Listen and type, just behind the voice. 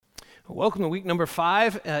Welcome to week number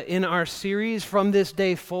 5 in our series From This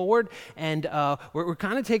Day Forward, and we're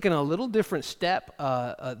kind of taking a little different step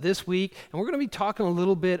this week, and we're going to be talking a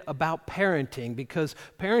little bit about parenting, because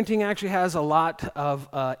parenting actually has a lot of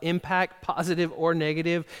impact, positive or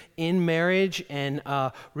negative, in marriage, and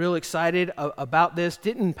real excited about this.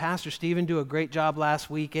 Didn't Pastor Stephen do a great job last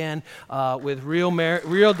weekend with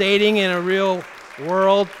real dating in a real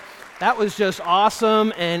world? That was just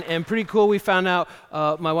awesome and pretty cool. We found out,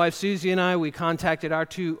 my wife Susie and I, we contacted our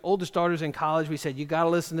 2 oldest daughters in college. We said, you got to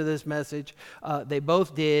listen to this message. They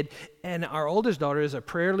both did. And our oldest daughter is a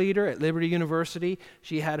prayer leader at Liberty University.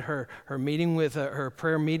 She had her meeting with, her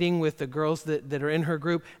prayer meeting with the girls that are in her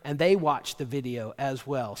group, and they watched the video as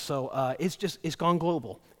well. So it's gone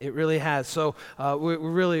global. It really has. So we're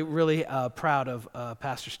really proud of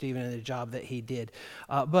Pastor Stephen and the job that he did.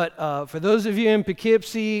 But for those of you in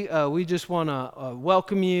Poughkeepsie, we just want to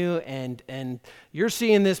welcome you, and you're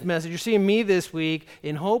seeing this message. You're seeing me this week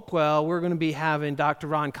in Hopewell. We're going to be having Dr.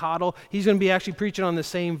 Ron Cottle. He's going to be actually preaching on the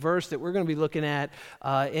same verse that we're going to be looking at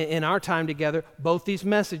in our time together. Both these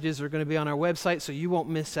messages are going to be on our website, so you won't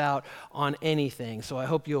miss out on anything. So I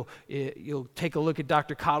hope you'll take a look at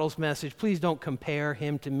Dr. Cottle's message. Please don't compare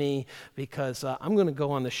him to me, because I'm going to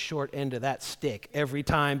go on the short end of that stick every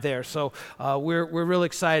time there. So we're real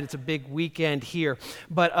excited. It's a big weekend here.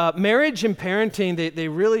 But marriage and parenting, they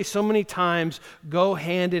really so many times go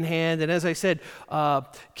hand in hand. And as I said,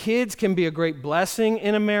 kids can be a great blessing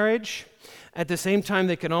in a marriage. At the same time,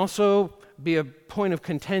 they can also be a point of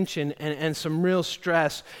contention and some real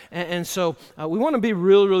stress. And so we want to be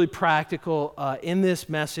really practical in this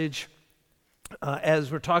message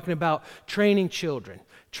as we're talking about training children.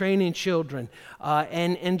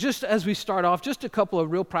 And just as we start off, just a couple of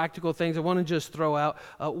real practical things I want to just throw out.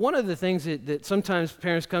 One of the things that sometimes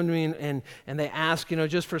parents come to me and they ask,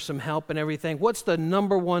 just for some help and everything, what's the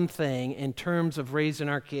number one thing in terms of raising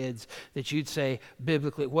our kids that you'd say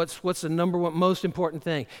biblically? What's the number one most important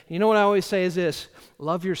thing? You know what I always say is this: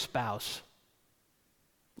 love your spouse.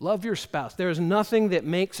 Love your spouse. There's nothing that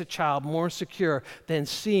makes a child more secure than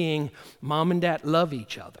seeing mom and dad love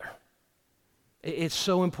each other. It's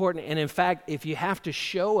so important. And in fact, if you have to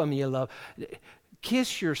show them you love,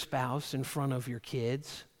 kiss your spouse in front of your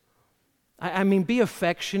kids. I mean, be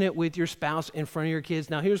affectionate with your spouse in front of your kids.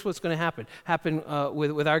 Now, here's what's going to happen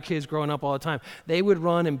with our kids growing up all the time. They would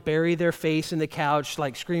run and bury their face in the couch,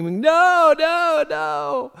 like screaming, no, no,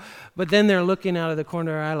 no. But then they're looking out of the corner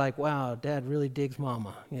of their eye like, wow, Dad really digs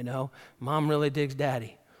Mama, Mom really digs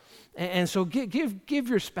Daddy. And so give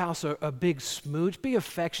your spouse a big smooch. Be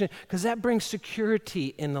affectionate, because that brings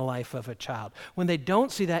security in the life of a child. When they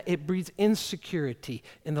don't see that, it breeds insecurity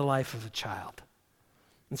in the life of a child.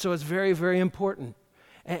 And so it's very important.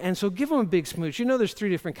 And so give them a big smooch. There's 3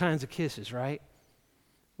 different kinds of kisses, right?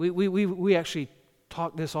 We actually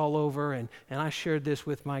talked this all over, and I shared this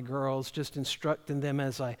with my girls, just instructing them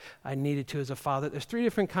as I needed to as a father. There's 3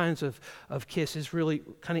 different kinds of kisses, really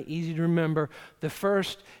kind of easy to remember. The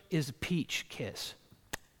first is a peach kiss.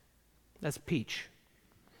 That's peach.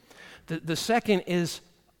 The second is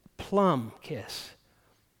plum kiss.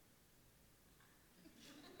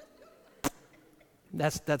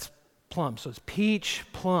 That's plum. So it's peach,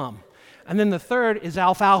 plum. And then the third is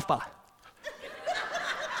alfalfa.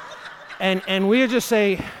 And we just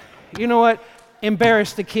say, you know what?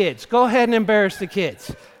 Embarrass the kids. Go ahead and embarrass the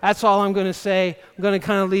kids. That's all I'm going to say. I'm going to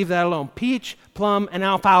kind of leave that alone. Peach, plum, and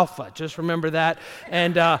alfalfa. Just remember that.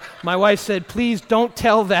 And my wife said, please don't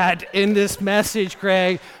tell that in this message,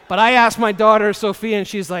 Craig. But I asked my daughter, Sophia, and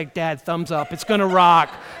she's like, Dad, thumbs up. It's going to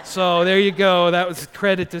rock. So there you go. That was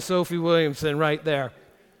credit to Sophie Williamson right there.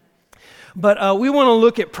 But we want to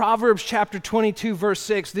look at Proverbs chapter 22, verse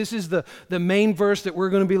 6. This is the main verse that we're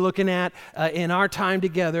going to be looking at in our time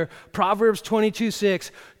together. Proverbs 22,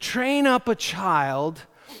 6. Train up a child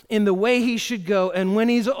in the way he should go, and when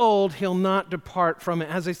he's old, he'll not depart from it.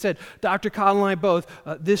 As I said, Dr. Cottle and I both,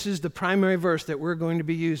 this is the primary verse that we're going to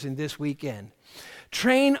be using this weekend.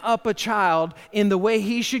 Train up a child in the way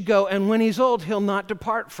he should go, and when he's old, he'll not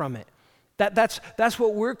depart from it. That's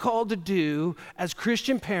what we're called to do as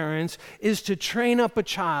Christian parents, is to train up a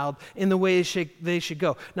child in the way they should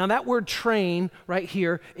go. Now, that word train right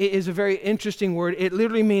here is a very interesting word. It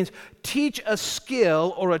literally means teach a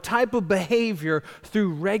skill or a type of behavior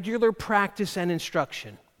through regular practice and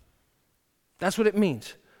instruction. That's what it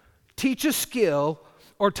means. Teach a skill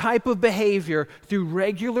or type of behavior through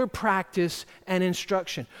regular practice and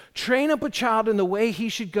instruction. Train up a child in the way he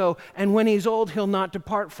should go, and when he's old, he'll not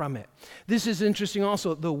depart from it. This is interesting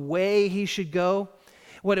also, the way he should go.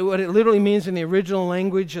 What it literally means in the original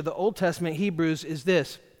language of the Old Testament Hebrews is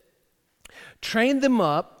this: Train them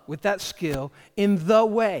up with that skill in the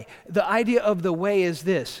way. The idea of the way is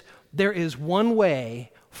this: there is one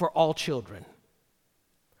way for all children,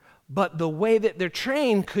 but the way that they're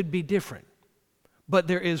trained could be different. But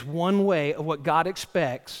there is one way of what God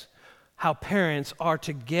expects, how parents are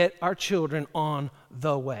to get our children on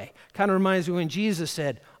the way. Kind of reminds me when Jesus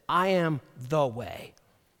said, I am the way,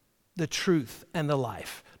 the truth, and the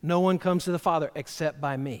life. No one comes to the Father except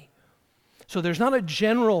by me. So there's not a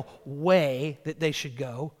general way that they should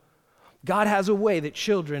go. God has a way that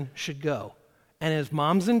children should go. And as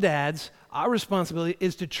moms and dads, our responsibility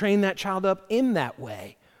is to train that child up in that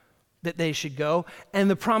way that they should go. And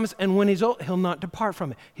the promise, and when he's old, he'll not depart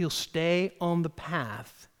from it. He'll stay on the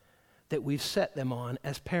path that we've set them on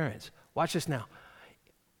as parents. Watch this now.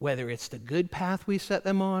 Whether it's the good path we set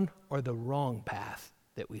them on or the wrong path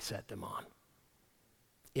that we set them on.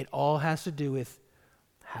 It all has to do with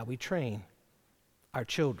how we train our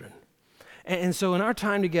children. And so in our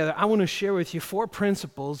time together, I want to share with you 4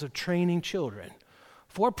 principles of training children.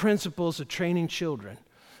 4 principles of training children.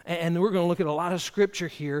 And we're going to look at a lot of scripture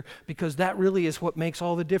here because that really is what makes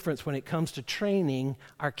all the difference when it comes to training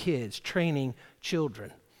our kids, training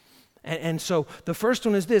children. And so the first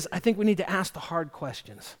one is this: I think we need to ask the hard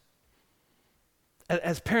questions.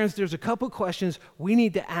 As parents, there's a couple questions we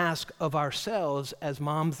need to ask of ourselves as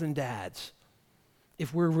moms and dads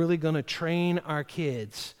if we're really going to train our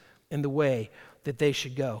kids in the way that they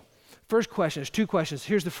should go. First question, there's 2 questions.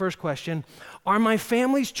 Here's the first question: are my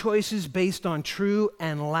family's choices based on true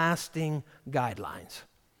and lasting guidelines?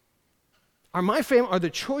 Are the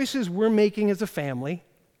choices we're making as a family,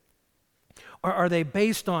 or are they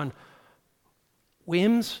based on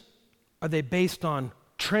whims? Are they based on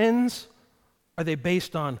trends? Are they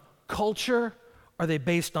based on culture? Are they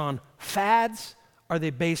based on fads? Are they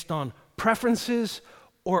based on preferences?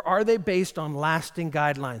 Or are they based on lasting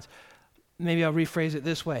guidelines? Maybe I'll rephrase it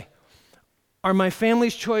this way. Are my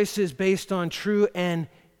family's choices based on true and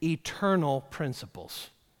eternal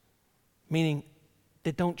principles? Meaning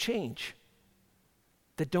that don't change.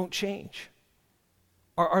 That don't change.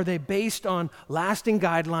 Or are they based on lasting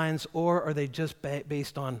guidelines, or are they just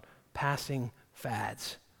based on passing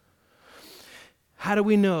fads? How do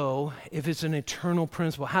we know if it's an eternal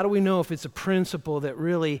principle? How do we know if it's a principle that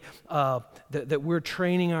really, that we're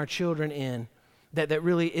training our children in, that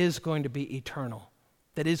really is going to be eternal,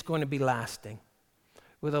 that is going to be lasting?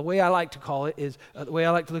 Well, the way I like to call it is, the way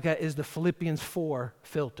I like to look at it is the Philippians 4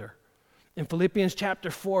 filter. In Philippians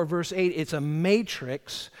chapter 4, verse 8, it's a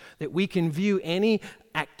matrix that we can view any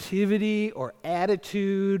activity or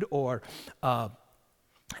attitude or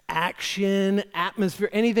action, atmosphere,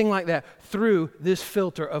 anything like that through this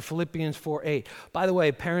filter of Philippians 4:8. By the way,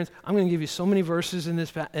 parents, I'm going to give you so many verses in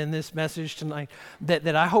this message tonight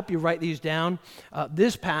that I hope you write these down.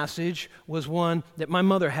 This passage was one that my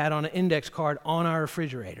mother had on an index card on our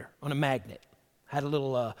refrigerator, on a magnet. Had a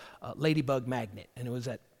little ladybug magnet, and it was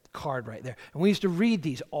that card right there. And we used to read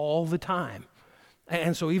these all the time.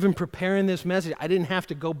 And so even preparing this message, I didn't have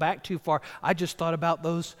to go back too far. I just thought about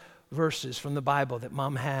those verses from the Bible that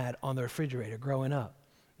Mom had on the refrigerator growing up.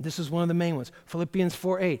 This is one of the main ones, Philippians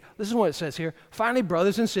 4:8. Listen to what it says here. Finally,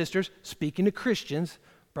 brothers and sisters, speaking to Christians,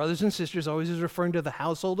 brothers and sisters always is referring to the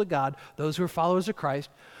household of God, those who are followers of Christ.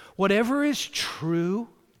 Whatever is true,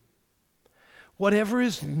 whatever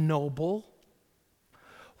is noble,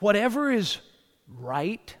 whatever is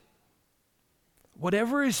right,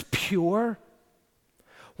 whatever is pure,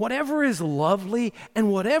 whatever is lovely, and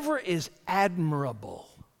whatever is admirable.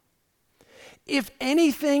 If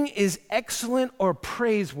anything is excellent or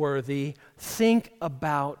praiseworthy, think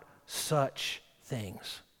about such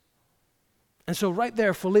things. And so right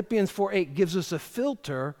there, Philippians 4:8 gives us a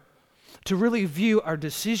filter to really view our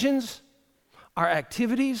decisions, our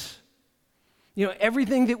activities,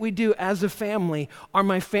 everything that we do as a family. Are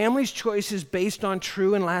my family's choices based on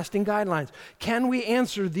true and lasting guidelines? Can we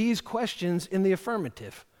answer these questions in the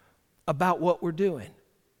affirmative about what we're doing?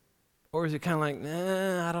 Or is it kind of like,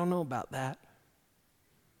 I don't know about that?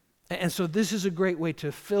 And so this is a great way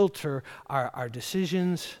to filter our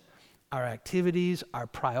decisions, our activities, our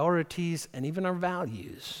priorities, and even our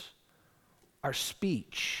values, our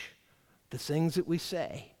speech, the things that we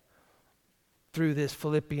say, through this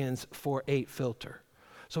Philippians 4:8 filter.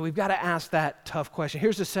 So we've got to ask that tough question.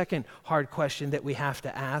 Here's the second hard question that we have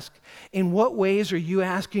to ask. In what ways are you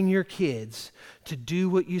asking your kids to do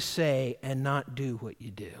what you say and not do what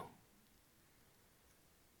you do?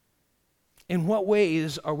 In what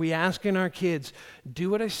ways are we asking our kids, do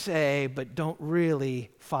what I say, but don't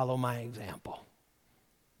really follow my example?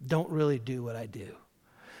 Don't really do what I do.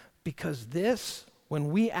 Because when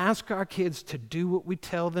we ask our kids to do what we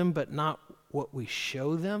tell them, but not what we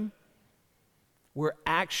show them, we're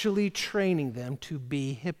actually training them to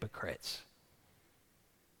be hypocrites.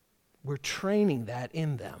 We're training that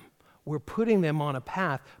in them. We're putting them on a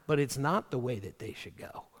path, but it's not the way that they should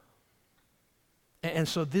go. And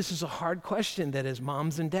so this is a hard question that as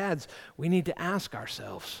moms and dads, we need to ask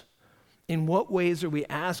ourselves. In what ways are we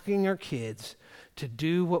asking our kids to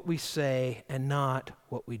do what we say and not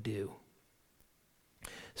what we do?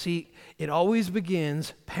 See,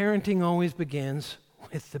 parenting always begins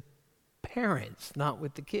with the parents, not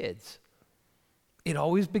with the kids. It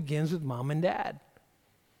always begins with mom and dad.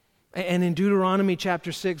 And in Deuteronomy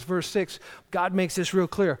chapter 6, verse 6, God makes this real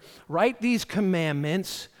clear. Write these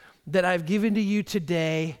commandments that I've given to you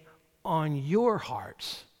today on your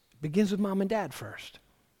hearts. It begins with mom and dad first.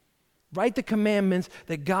 Write the commandments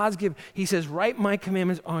that God's given. He says, write my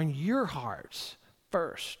commandments on your hearts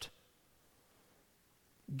first.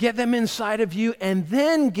 Get them inside of you and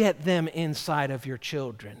then get them inside of your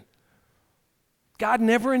children. God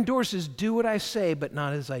never endorses, do what I say, but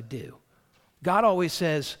not as I do. God always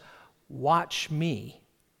says, watch me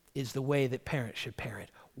is the way that parents should parent.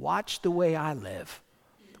 Watch the way I live.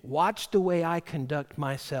 Watch the way I conduct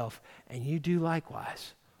myself, and you do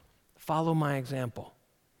likewise. Follow my example.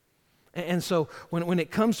 And so when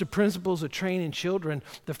it comes to principles of training children,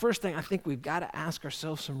 the first thing I think we've got to ask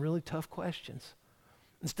ourselves some really tough questions.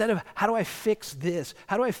 Instead of, how do I fix this?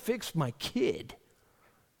 How do I fix my kid?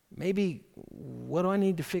 Maybe, what do I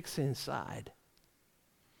need to fix inside?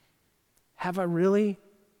 Have I really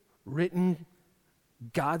written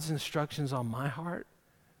God's instructions on my heart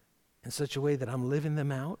in such a way that I'm living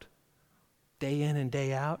them out day in and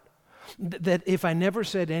day out? That if I never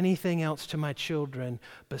said anything else to my children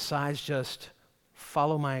besides just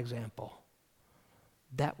follow my example,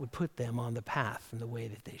 that would put them on the path and the way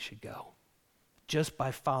that they should go. Just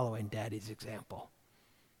by following daddy's example.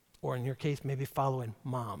 Or in your case, maybe following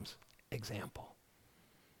mom's example.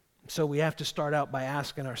 So we have to start out by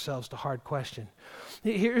asking ourselves the hard question.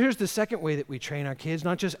 Here's the second way that we train our kids,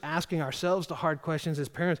 not just asking ourselves the hard questions as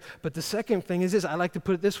parents, but the second thing is this, I like to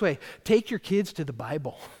put it this way, take your kids to the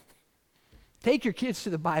Bible. Take your kids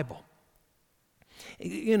to the Bible.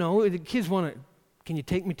 You know, the kids want to, can you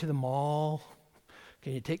take me to the mall?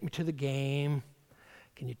 Can you take me to the game?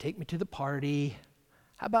 Can you take me to the party?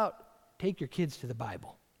 How about take your kids to the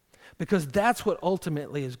Bible? Because that's what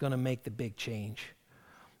ultimately is going to make the big change.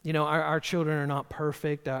 You know, our children are not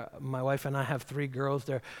perfect. My wife and I have 3 girls.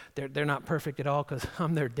 They're not perfect at all because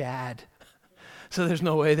I'm their dad. So there's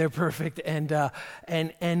no way they're perfect. And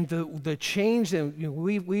the change that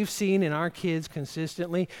we've seen in our kids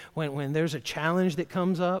consistently when there's a challenge that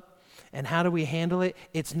comes up, and how do we handle it?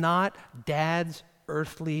 It's not dad's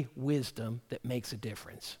earthly wisdom that makes a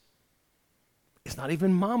difference. It's not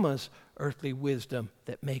even mama's earthly wisdom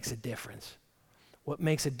that makes a difference. What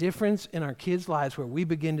makes a difference in our kids' lives, where we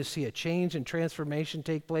begin to see a change and transformation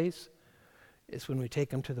take place, is when we take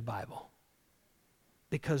them to the Bible.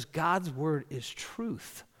 Because God's word is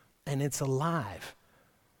truth, and it's alive.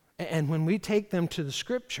 And when we take them to the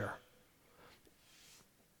scripture,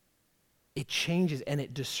 it changes and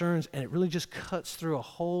it discerns, and it really just cuts through a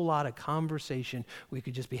whole lot of conversation we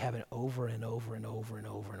could just be having over and over and over and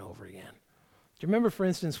over and over again. Do you remember, for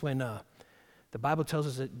instance, when the Bible tells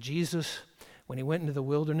us that Jesus, when he went into the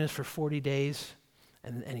wilderness for 40 days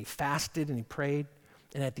and he fasted and he prayed,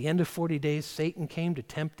 and at the end of 40 days, Satan came to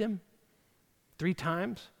tempt him 3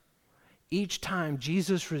 times? Each time,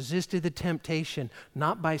 Jesus resisted the temptation,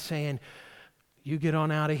 not by saying, you get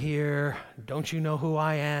on out of here, don't you know who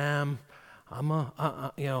I am? I'm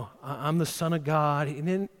the Son of God. And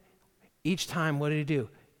then each time, what did he do?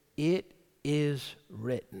 It is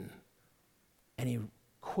written. And he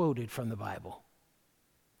quoted from the Bible.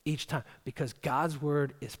 Each time, because God's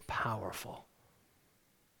word is powerful.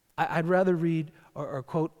 I'd rather read or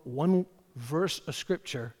quote one verse of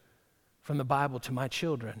scripture from the Bible to my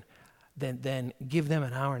children than give them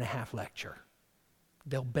an hour and a half lecture.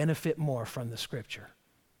 They'll benefit more from the scripture,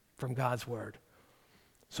 from God's word.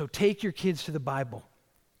 So take your kids to the Bible.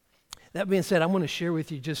 That being said, I want to share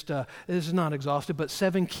with you just, this is not exhaustive, but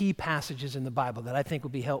 7 key passages in the Bible that I think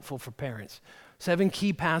would be helpful for parents. 7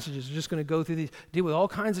 key passages. We're just going to go through these, deal with all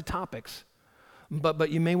kinds of topics. But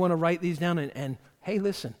you may want to write these down and hey,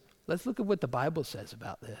 listen, let's look at what the Bible says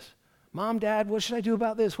about this. Mom, Dad, what should I do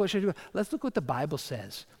about this? What should I do? Let's look what the Bible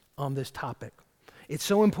says on this topic. It's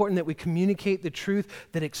so important that we communicate the truth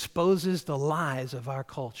that exposes the lies of our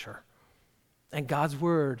culture. And God's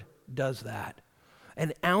word does that.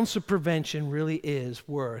 An ounce of prevention really is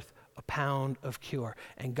worth a pound of cure.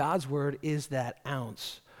 And God's word is that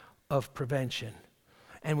ounce of prevention.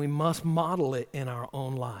 And we must model it in our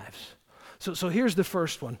own lives. So here's the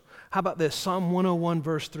first one. How about this? Psalm 101,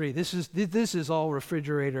 verse 3. This is all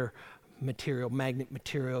refrigerator material, magnet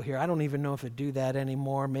material here. I don't even know if it do that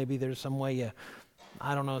anymore. Maybe there's some way you,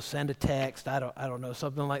 I don't know, send a text. I don't know,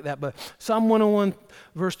 something like that. But Psalm 101,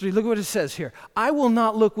 verse 3, look at what it says here. I will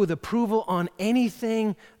not look with approval on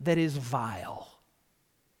anything that is vile.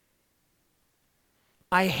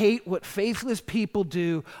 I hate what faithless people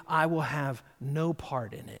do. I will have no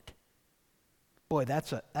part in it. Boy,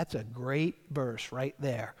 that's a great verse right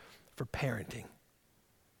there for parenting.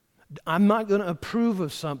 I'm not going to approve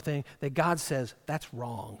of something that God says that's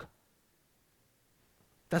wrong.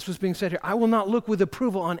 That's what's being said here. I will not look with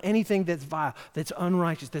approval on anything that's vile, that's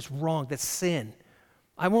unrighteous, that's wrong, that's sin.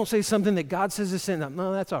 I won't say something that God says is sin.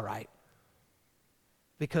 No, that's all right.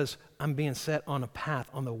 Because I'm being set on a path,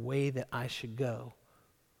 on the way that I should go.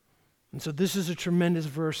 And so this is a tremendous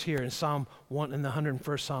verse here in Psalm 1, in the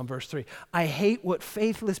 101st Psalm, verse 3. I hate what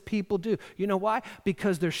faithless people do. You know why?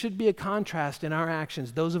 Because there should be a contrast in our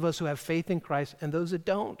actions, those of us who have faith in Christ and those that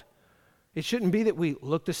don't. It shouldn't be that we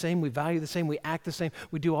look the same, we value the same, we act the same,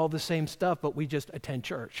 we do all the same stuff, but we just attend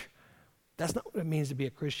church. That's not what it means to be a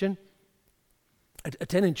Christian.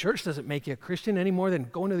 Attending church doesn't make you a Christian any more than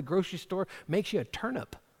going to the grocery store makes you a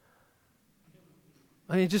turnip.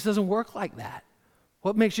 I mean, it just doesn't work like that.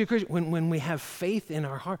 What makes you a Christian? When we have faith in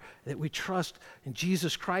our heart, that we trust in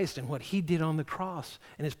Jesus Christ and what he did on the cross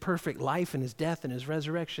and his perfect life and his death and his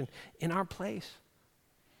resurrection in our place.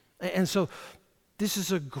 And so this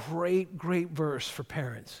is a great, great verse for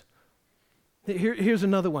parents. Here's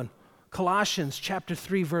another one. Colossians chapter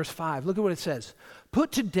 3, verse 5. Look at what it says.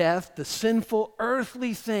 Put to death the sinful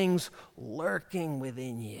earthly things lurking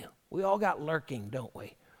within you. We all got lurking, don't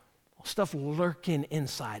we? Stuff lurking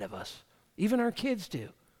inside of us. Even our kids do.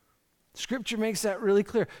 Scripture makes that really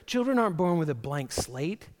clear. Children aren't born with a blank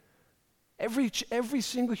slate. Every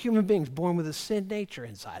single human being is born with a sin nature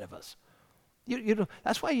inside of us.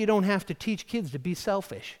 That's why you don't have to teach kids to be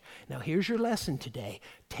selfish. Now, here's your lesson today.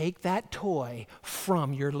 Take that toy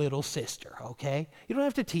from your little sister, okay? You don't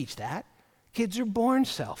have to teach that. Kids are born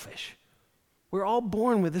selfish. We're all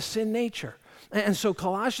born with a sin nature. And so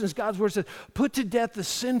Colossians, God's word says, put to death the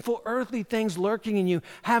sinful earthly things lurking in you.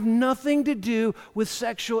 Have nothing to do with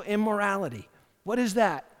sexual immorality. What is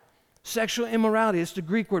that? Sexual immorality, it's the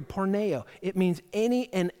Greek word porneia. It means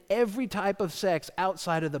any and every type of sex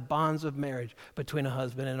outside of the bonds of marriage between a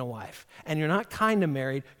husband and a wife. And you're not kind of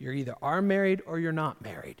married. You're either are married or you're not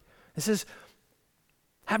married. It says,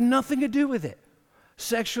 have nothing to do with it.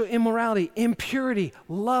 Sexual immorality, impurity,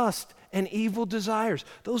 lust, and evil desires.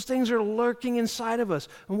 Those things are lurking inside of us.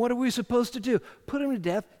 And what are we supposed to do? Put them to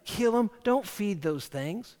death, kill them. Don't feed those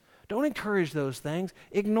things. Don't encourage those things.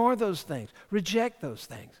 Ignore those things. Reject those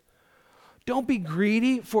things. Don't be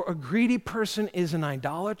greedy, for a greedy person is an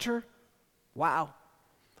idolater. Wow.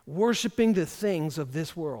 Worshiping the things of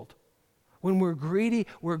this world. When we're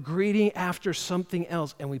greedy after something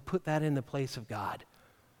else, and we put that in the place of God.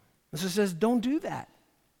 And so it says, don't do that.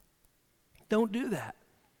 Don't do that.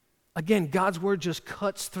 Again, God's word just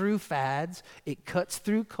cuts through fads. It cuts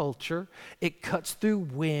through culture. It cuts through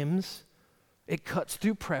whims. It cuts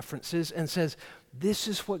through preferences and says, this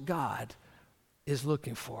is what God is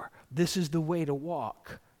looking for. This is the way to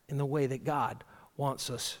walk in the way that God wants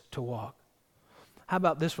us to walk. How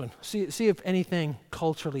about this one? See if anything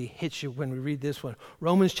culturally hits you when we read this one.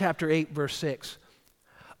 Romans chapter 8, verse 6.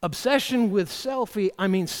 Obsession with self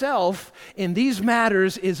in these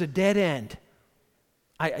matters is a dead end.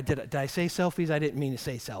 Did I say selfies? I didn't mean to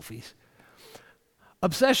say selfies.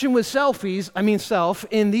 Obsession with self,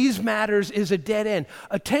 in these matters is a dead end.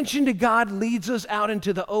 Attention to God leads us out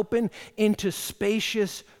into the open, into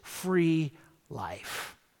spacious, free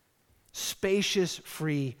life. Spacious,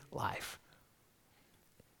 free life.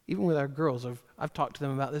 Even with our girls, I've talked to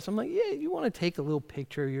them about this. I'm like, yeah, you want to take a little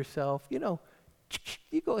picture of yourself, you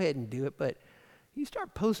go ahead and do it, but you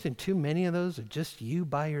start posting too many of those of just you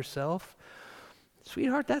by yourself,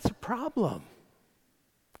 sweetheart, that's a problem.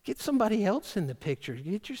 Get somebody else in the picture.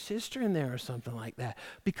 Get your sister in there or something like that.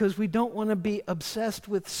 Because we don't want to be obsessed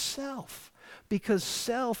with self. Because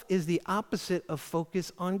self is the opposite of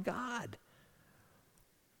focus on God.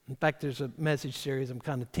 In fact, there's a message series I'm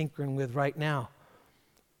kind of tinkering with right now.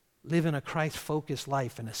 Living a Christ-focused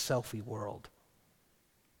life in a selfie world.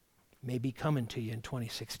 May be coming to you in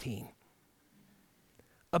 2016.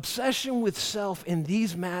 Obsession with self in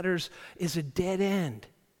these matters is a dead end.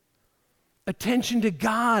 Attention to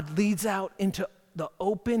God leads out into the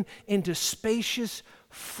open, into spacious,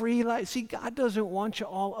 free life. See, God doesn't want you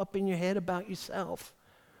all up in your head about yourself.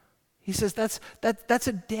 He says that's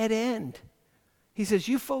a dead end. He says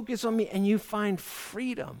you focus on me and you find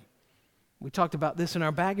freedom. We talked about this in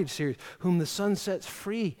our baggage series. Whom the Son sets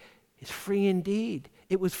free is free indeed.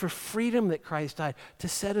 It was for freedom that Christ died, to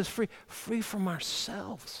set us free, free from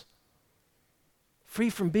ourselves, free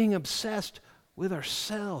from being obsessed with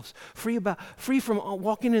ourselves, free from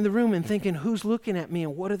walking in the room and thinking, who's looking at me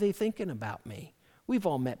and what are they thinking about me? We've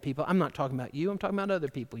all met people. I'm not talking about you. I'm talking about other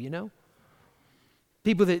people, you know?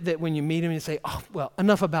 People that when you meet them, you say, oh, well,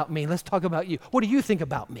 enough about me. Let's talk about you. What do you think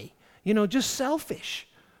about me? You know, just selfish,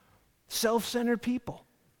 self-centered people.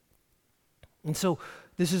 And so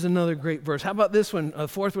this is another great verse. How about this one, a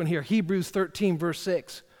fourth one here, Hebrews 13, verse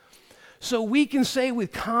 6. So we can say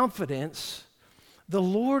with confidence, the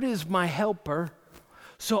Lord is my helper,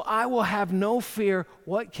 so I will have no fear.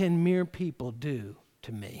 What can mere people do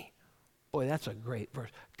to me? Boy, that's a great verse.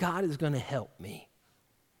 God is going to help me.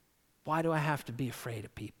 Why do I have to be afraid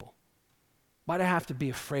of people? Why do I have to be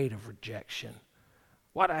afraid of rejection?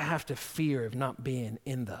 Why do I have to fear of not being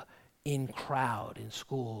in crowd in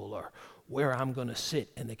school, or where I'm going to sit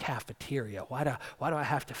in the cafeteria? Why do I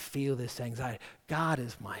have to feel this anxiety? God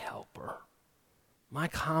is my helper. My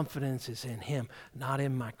confidence is in him, not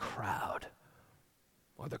in my crowd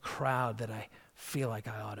or the crowd that I feel like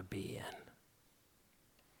I ought to be in.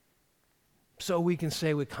 So we can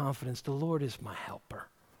say with confidence, the Lord is my helper.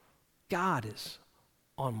 God is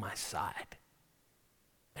on my side,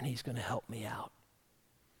 and he's going to help me out.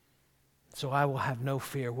 So I will have no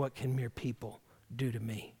fear. What can mere people do to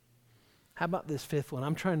me? How about this fifth one?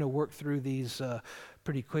 I'm trying to work through these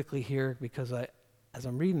pretty quickly here because as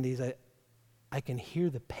I'm reading these, I can hear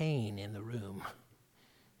the pain in the room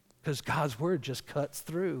because God's word just cuts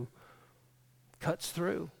through,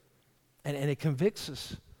 and it convicts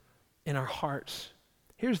us in our hearts.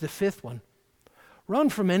 Here's the fifth one. Run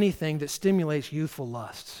from anything that stimulates youthful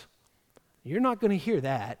lusts. You're not going to hear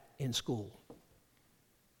that in school.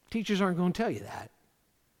 Teachers aren't going to tell you that.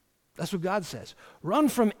 That's what God says. Run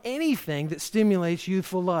from anything that stimulates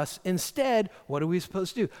youthful lusts. Instead, what are we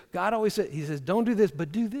supposed to do? God always says, he says, don't do this,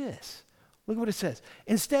 but do this. Look at what it says.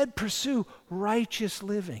 Instead, pursue righteous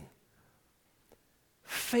living,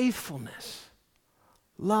 faithfulness,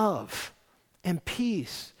 love, and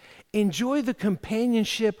peace. Enjoy the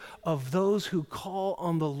companionship of those who call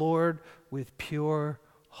on the Lord with pure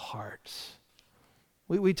hearts.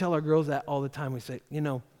 We tell our girls that all the time. We say,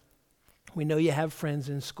 we know you have friends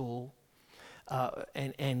in school,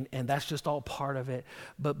 and that's just all part of it.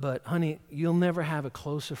 But honey, you'll never have a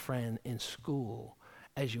closer friend in school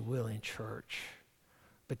as you will in church,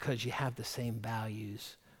 because you have the same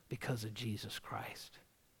values because of Jesus Christ.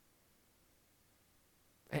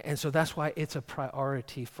 And so that's why it's a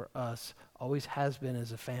priority for us, always has been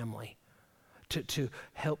as a family, to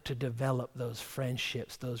help to develop those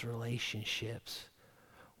friendships, those relationships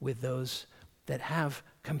with those that have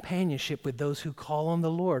companionship, with those who call on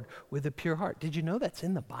the Lord with a pure heart. Did you know that's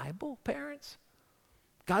in the Bible, parents?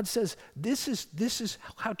 God says this is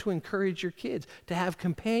how to encourage your kids, to have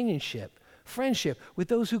companionship, friendship with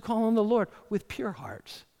those who call on the Lord with pure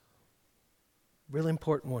hearts. Really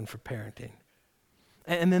important one for parenting.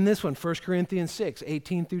 And then this one, 1 Corinthians 6,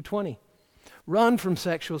 18 through 20. Run from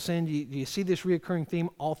sexual sin. Do you see this reoccurring theme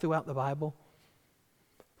all throughout the Bible?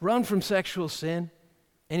 Run from sexual sin,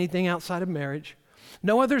 anything outside of marriage.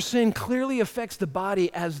 No other sin clearly affects the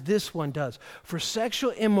body as this one does. For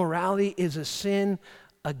sexual immorality is a sin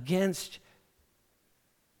against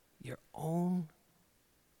your own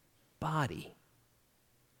body.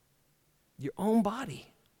 Your own body.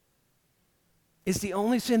 It's the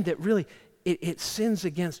only sin that really, it sins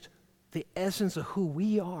against the essence of who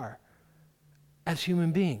we are as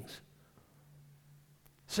human beings.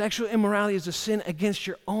 Sexual immorality is a sin against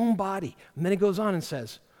your own body. And then it goes on and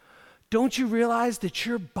says, don't you realize that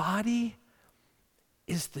your body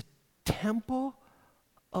is the temple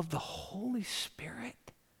of the Holy Spirit?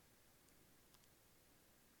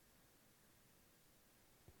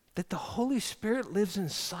 That the Holy Spirit lives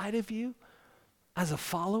inside of you as a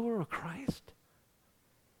follower of Christ?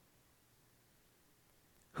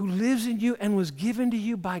 Who lives in you and was given to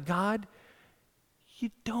you by God? You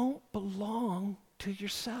don't belong to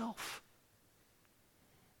yourself.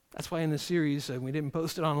 That's why in the series, we didn't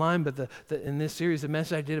post it online, but in this series, the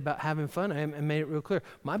message I did about having fun, I made it real clear.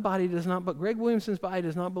 My body does not, but Greg Williamson's body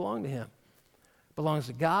does not belong to him. It belongs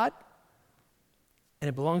to God, and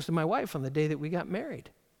it belongs to my wife on the day that we got married.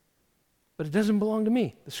 But it doesn't belong to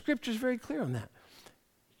me. The scripture is very clear on that.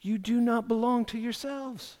 You do not belong to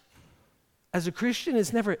yourselves. As a Christian,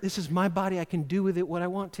 it's never, this is my body, I can do with it what I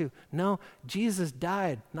want to. No, Jesus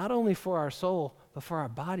died not only for our soul, but for our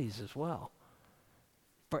bodies as well.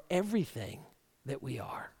 For everything that we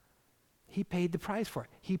are. He paid the price for it.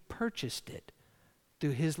 He purchased it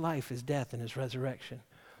through his life, his death, and his resurrection.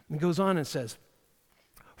 And it goes on and says,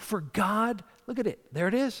 for God, look at it, there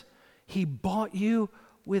it is. He bought you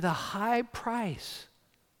with a high price.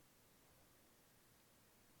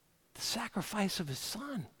 The sacrifice of his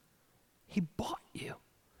son. He bought you.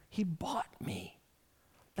 He bought me.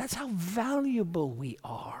 That's how valuable we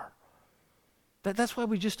are. That's why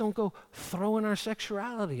we just don't go throwing our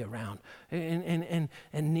sexuality around and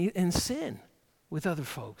sin with other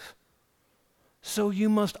folks. So you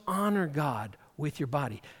must honor God with your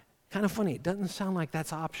body. Kind of funny, it doesn't sound like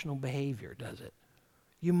that's optional behavior, does it?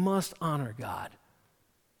 You must honor God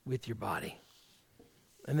with your body.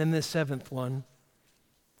 And then this seventh one,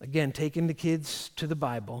 again, taking the kids to the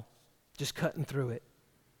Bible, just cutting through it.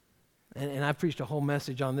 And I've preached a whole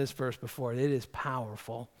message on this verse before. It is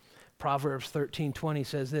powerful. Proverbs 13:20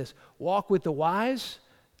 says this, walk with the wise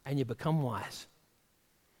and you become wise.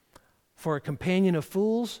 For a companion of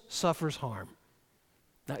fools suffers harm.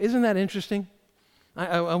 Now, isn't that interesting?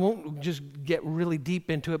 I won't just get really deep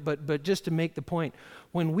into it, but just to make the point,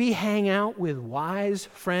 when we hang out with wise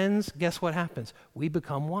friends, guess what happens? We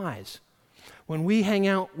become wise. When we hang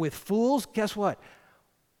out with fools, guess what?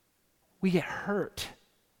 We get hurt.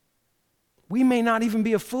 We may not even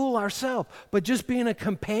be a fool ourselves, but just being a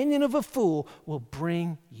companion of a fool will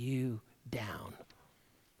bring you down.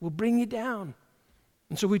 Will bring you down.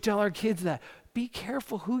 And so we tell our kids that, be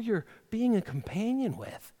careful who you're being a companion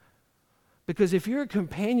with. Because if you're a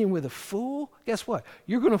companion with a fool, guess what?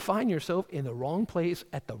 You're going to find yourself in the wrong place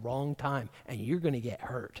at the wrong time, and you're going to get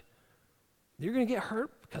hurt. You're going to get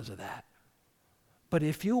hurt because of that. But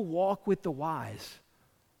if you walk with the wise,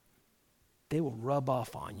 they will rub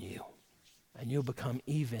off on you, and you'll become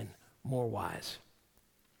even more wise.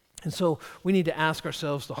 And so we need to ask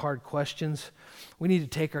ourselves the hard questions. We need to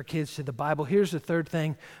take our kids to the Bible. Here's the third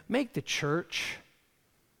thing. Make the church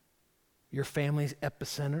your family's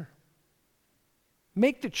epicenter.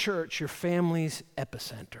 Make the church your family's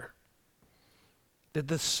epicenter.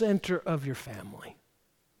 The center of your family.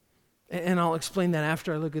 And I'll explain that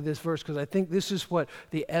after I look at this verse, because I think this is what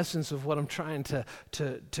the essence of what I'm trying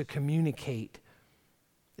to communicate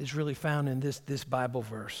is really found in this Bible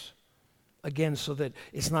verse. Again, so that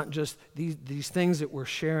it's not just these things that we're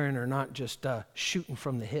sharing are not just shooting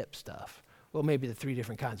from the hip stuff. Well, maybe the 3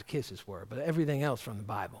 different kinds of kisses were, but everything else from the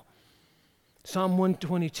Bible. Psalm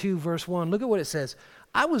 122, verse 1, look at what it says.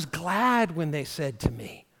 I was glad when they said to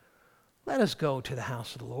me, let us go to the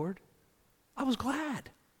house of the Lord. I was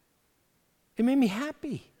glad. It made me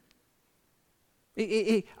happy.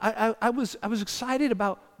 I was excited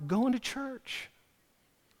about going to church.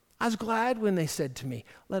 I was glad when they said to me,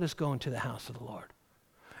 let us go into the house of the Lord.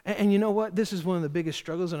 And you know what? This is one of the biggest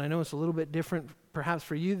struggles, and I know it's a little bit different perhaps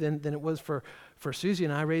for you than it was for Susie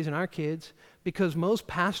and I raising our kids, because most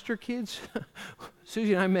pastor kids,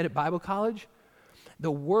 Susie and I met at Bible college,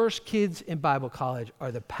 the worst kids in Bible college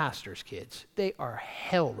are the pastor's kids. They are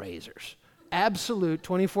hell raisers. Absolute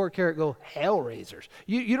 24-karat gold hell raisers.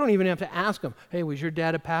 You don't even have to ask them, hey, was your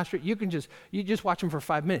dad a pastor? You just watch them for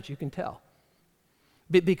 5 minutes. You can tell.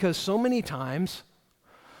 Because so many times,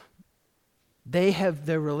 they have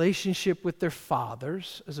their relationship with their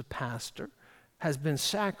fathers as a pastor has been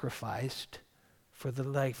sacrificed for the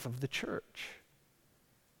life of the church.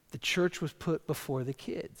 The church was put before the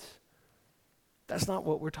kids. That's not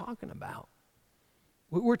what we're talking about.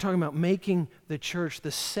 We're talking about making the church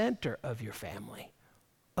the center of your family,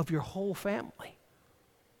 of your whole family.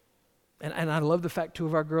 And I love the fact 2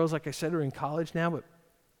 of our girls, like I said, are in college now,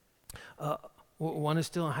 but one is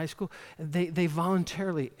still in high school. They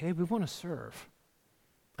voluntarily, hey, we want to serve.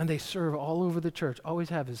 And they serve all over the church, always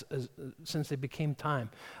have since they became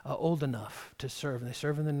old enough to serve. And they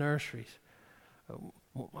serve in the nurseries.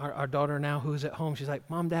 Our daughter now, who's at home, she's like,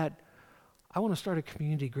 Mom, Dad, I want to start a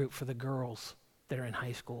community group for the girls that are in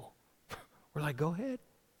high school. We're like, go ahead.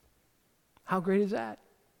 How great is that?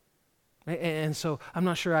 And so I'm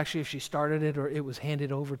not sure actually if she started it or it was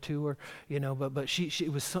handed over to her, but she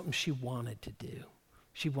it was something she wanted to do.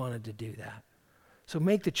 She wanted to do that. So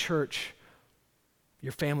make the church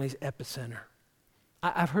your family's epicenter.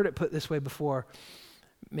 I've heard it put this way before.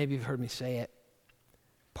 Maybe you've heard me say it.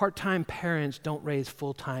 Part-time parents don't raise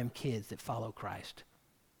full-time kids that follow Christ.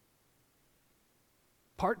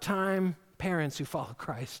 Part-time parents who follow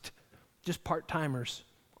Christ, just part-timers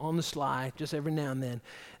on the sly, just every now and then,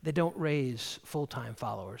 they don't raise full-time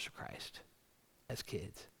followers of Christ as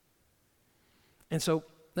kids. And so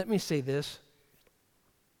let me say this.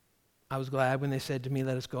 I was glad when they said to me,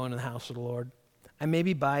 let us go into the house of the Lord. I may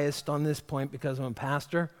be biased on this point because I'm a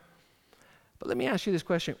pastor, but let me ask you this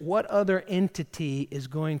question. What other entity is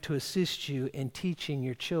going to assist you in teaching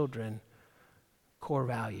your children core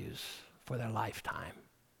values for their lifetime.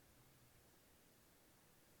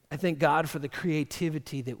 I thank God for the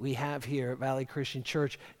creativity that we have here at Valley Christian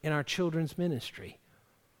Church in our children's ministry.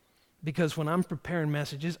 Because when I'm preparing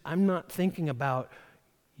messages, I'm not thinking about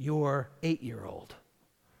your 8-year-old.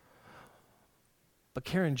 But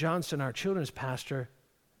Karen Johnson, our children's pastor,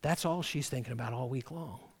 that's all she's thinking about all week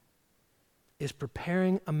long, is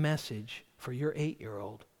preparing a message for your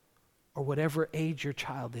 8-year-old or whatever age your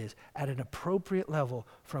child is at an appropriate level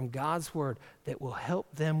from God's word that will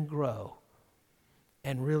help them grow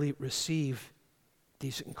and really receive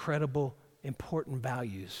these incredible, important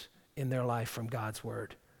values in their life from God's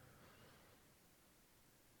word.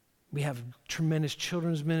 We have tremendous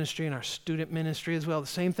children's ministry and our student ministry as well. The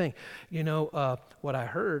same thing. What I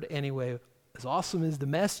heard anyway, as awesome as the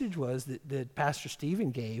message was that Pastor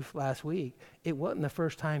Stephen gave last week, it wasn't the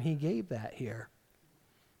first time he gave that here.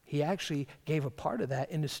 He actually gave a part of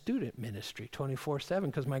that in the student ministry 24/7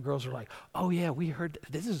 because my girls are like, oh yeah, we heard,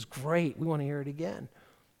 this is great. We want to hear it again.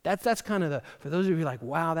 That's kind of for those of you like,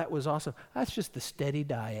 wow, that was awesome. That's just the steady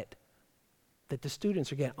diet that the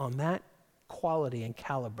students are getting on that quality and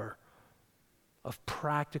caliber of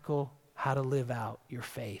practical how to live out your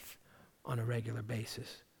faith on a regular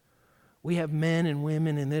basis. We have men and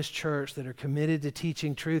women in this church that are committed to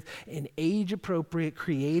teaching truth in age-appropriate,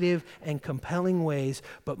 creative, and compelling ways,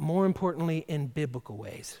 but more importantly, in biblical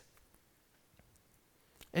ways.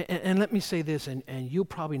 And let me say this, and you'll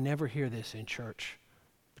probably never hear this in church,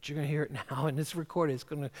 but you're going to hear it now, and it's recorded.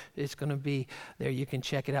 It's going to be there. You can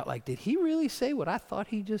check it out. Like, did he really say what I thought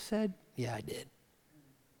he just said? Yeah, I did.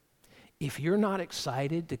 If you're not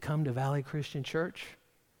excited to come to Valley Christian Church,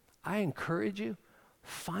 I encourage you,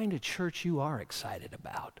 find a church you are excited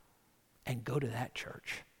about and go to that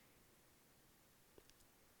church.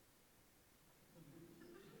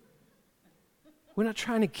 We're not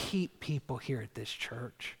trying to keep people here at this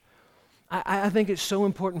church. I think it's so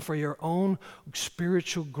important for your own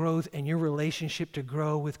spiritual growth and your relationship to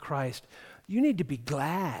grow with Christ. You need to be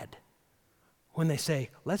glad when they say,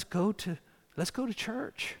 let's go to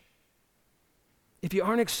church. If you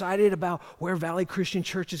aren't excited about where Valley Christian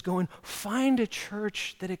Church is going, find a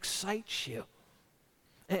church that excites you.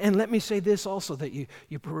 And let me say this also that you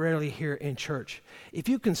rarely hear in church. If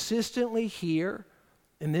you consistently hear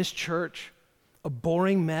in this church a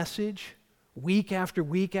boring message week after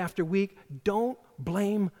week after week, don't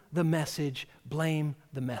blame the message, blame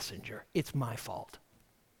the messenger. It's my fault.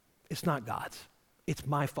 It's not God's. It's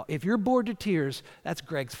my fault. If you're bored to tears, that's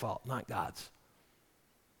Greg's fault, not God's.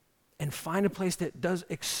 And find a place that does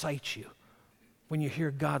excite you when you hear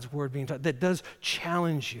God's word being taught, that does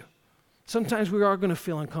challenge you. Sometimes we are going to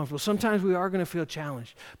feel uncomfortable. Sometimes we are going to feel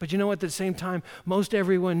challenged. But you know what? At the same time, most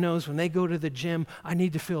everyone knows when they go to the gym, I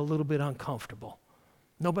need to feel a little bit uncomfortable.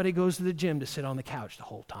 Nobody goes to the gym to sit on the couch the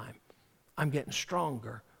whole time. I'm getting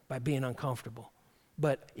stronger by being uncomfortable.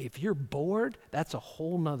 But if you're bored, that's a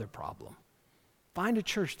whole nother problem. Find a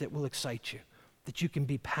church that will excite you, that you can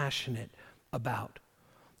be passionate about.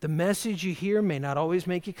 The message you hear may not always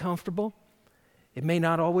make you comfortable. It may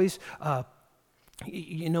not always,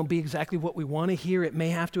 be exactly what we want to hear. It may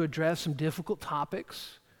have to address some difficult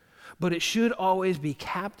topics, but it should always be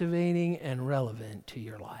captivating and relevant to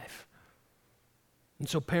your life. And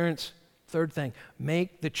so parents, third thing,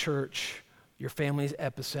 make the church your family's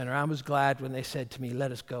epicenter. I was glad when they said to me,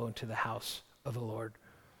 let us go into the house of the Lord.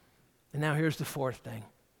 And now here's the fourth thing.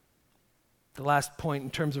 The last point in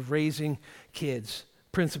terms of raising kids.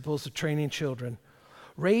 Principles of training children.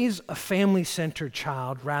 Raise a family-centered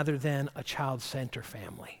child rather than a child-centered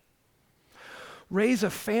family. Raise a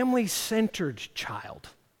family-centered child.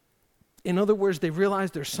 In other words, they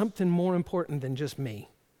realize there's something more important than just me.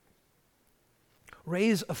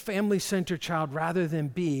 Raise a family-centered child rather than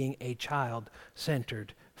being a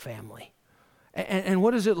child-centered family. And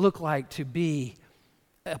what does it look like to be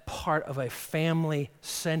a part of a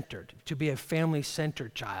family-centered, to be a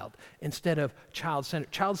family-centered child instead of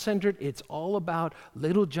child-centered. Child-centered, it's all about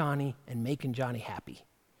little Johnny and making Johnny happy.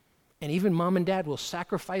 And even mom and dad will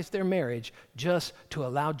sacrifice their marriage just to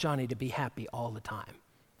allow Johnny to be happy all the time.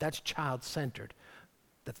 That's child-centered.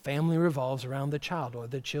 The family revolves around the child or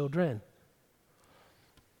the children.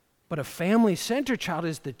 But a family-centered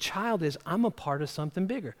child is, I'm a part of something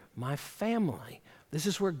bigger, my family. This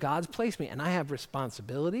is where God's placed me, and I have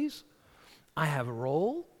responsibilities, I have a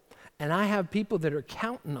role, and I have people that are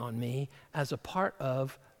counting on me as a part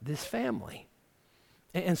of this family.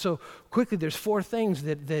 And so quickly, there's four things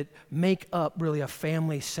that make up really a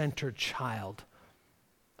family-centered child.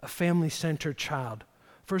 A family-centered child.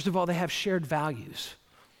 First of all, they have shared values.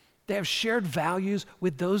 They have shared values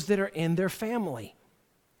with those that are in their family.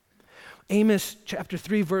 Amos chapter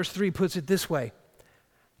 3, verse 3 puts it this way.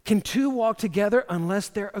 Can two walk together unless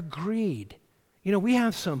they're agreed? You know, we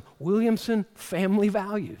have some Williamson family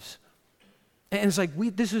values. And it's like,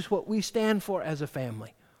 this is what we stand for as a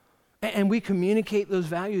family. And we communicate those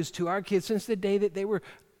values to our kids since the day that they were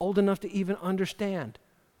old enough to even understand.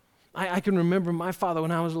 I can remember my father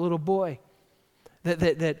when I was a little boy,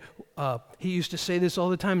 that he used to say this all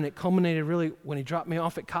the time, and it culminated really when he dropped me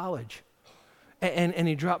off at college. And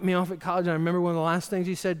he dropped me off at college, and I remember one of the last things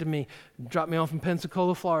he said to me, dropped me off in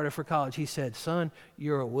Pensacola, Florida for college. He said, "Son,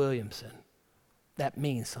 you're a Williamson. That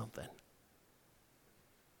means something."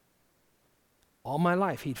 All my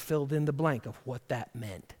life, he'd filled in the blank of what that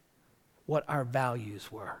meant, what our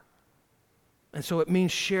values were. And so it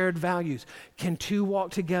means shared values. Can two walk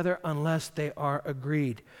together unless they are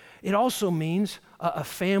agreed? It also means a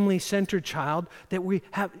family-centered child, that we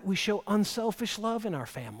show unselfish love in our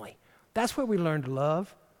family. That's where we learn to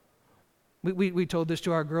love. We told this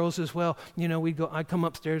to our girls as well. You know, I'd come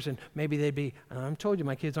upstairs and maybe they'd be, I told you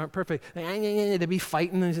my kids aren't perfect. They'd be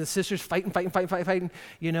fighting, and the sisters fighting,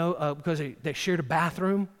 you know, because they shared a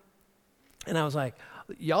bathroom. And I was like,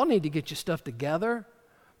 y'all need to get your stuff together,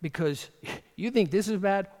 because you think this is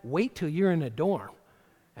bad? Wait till you're in a dorm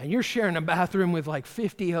and you're sharing a bathroom with like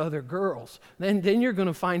 50 other girls. Then you're going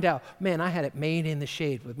to find out, man, I had it made in the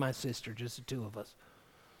shade with my sister, just the two of us.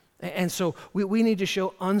 And so we need to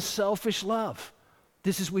show unselfish love.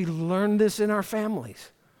 We learn this in our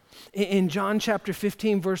families. In John chapter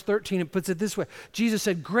 15, verse 13, it puts it this way. Jesus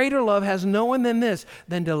said, "Greater love has no one than this,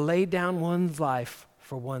 than to lay down one's life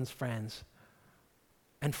for one's friends."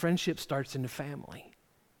 And friendship starts in the family,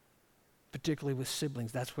 particularly with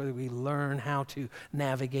siblings. That's where we learn how to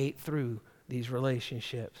navigate through these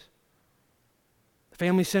relationships. The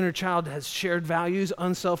family-centered child has shared values,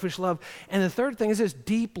 unselfish love. And the third thing is this: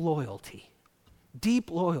 deep loyalty. Deep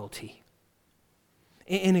loyalty.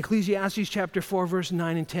 In Ecclesiastes chapter 4, verse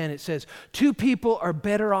 9 and 10, it says, "Two people are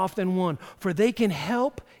better off than one, for they can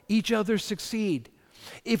help each other succeed.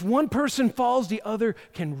 If one person falls, the other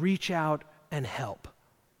can reach out and help."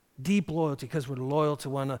 Deep loyalty, because we're loyal to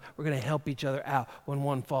one another. We're going to help each other out when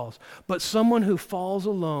one falls. But someone who falls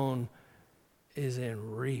alone is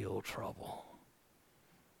in real trouble.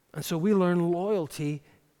 And so we learn loyalty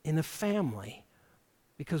in the family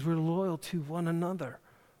because we're loyal to one another.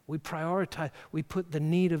 We prioritize, we put the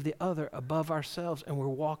need of the other above ourselves, and we're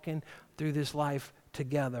walking through this life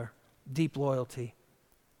together. Deep loyalty.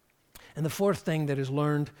 And the fourth thing that is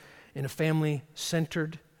learned in a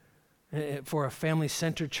family-centered, for a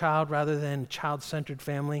family-centered child rather than child-centered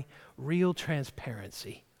family, real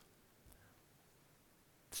transparency.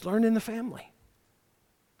 It's learned in the family.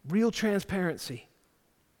 Real transparency.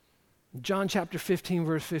 John chapter 15,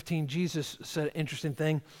 verse 15, Jesus said an interesting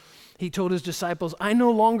thing. He told his disciples, "I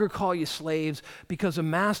no longer call you slaves, because a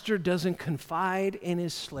master doesn't confide in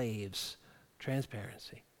his slaves."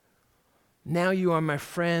 Transparency. "Now you are my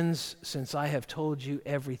friends, since I have told you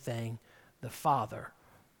everything the Father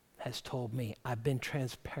has told me." I've been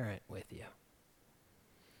transparent with you.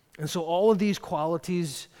 And so all of these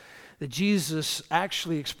qualities that Jesus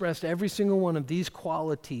actually expressed, every single one of these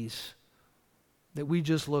qualities that we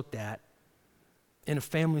just looked at in a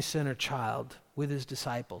family-centered child with his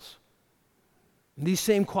disciples. And these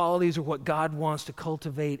same qualities are what God wants to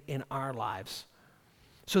cultivate in our lives,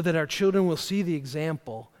 so that our children will see the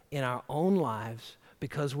example in our own lives,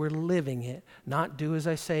 because we're living it. Not do as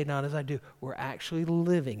I say, not as I do. We're actually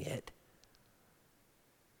living it.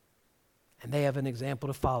 And they have an example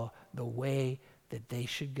to follow, the way that they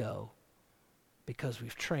should go, because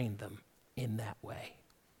we've trained them in that way.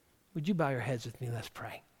 Would you bow your heads with me? Let's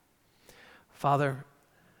pray. Father,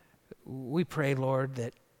 we pray, Lord,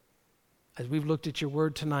 that as we've looked at your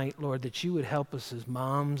word tonight, Lord, that you would help us as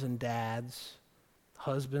moms and dads,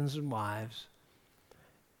 husbands and wives,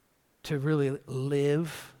 to really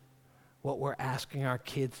live what we're asking our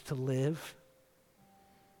kids to live.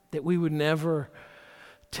 That we would never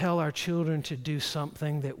tell our children to do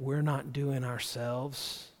something that we're not doing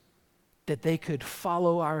ourselves. That they could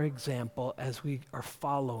follow our example as we are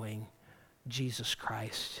following Jesus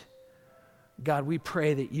Christ. God, we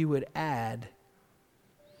pray that you would add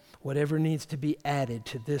whatever needs to be added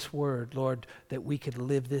to this word, Lord, that we could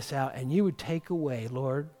live this out. And you would take away,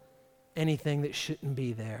 Lord, anything that shouldn't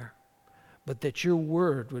be there. But that your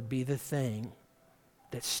word would be the thing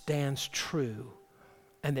that stands true,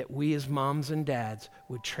 and that we as moms and dads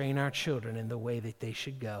would train our children in the way that they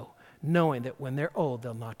should go, knowing that when they're old,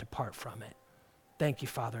 they'll not depart from it. Thank you,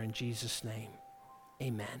 Father, in Jesus' name.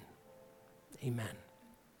 Amen. Amen.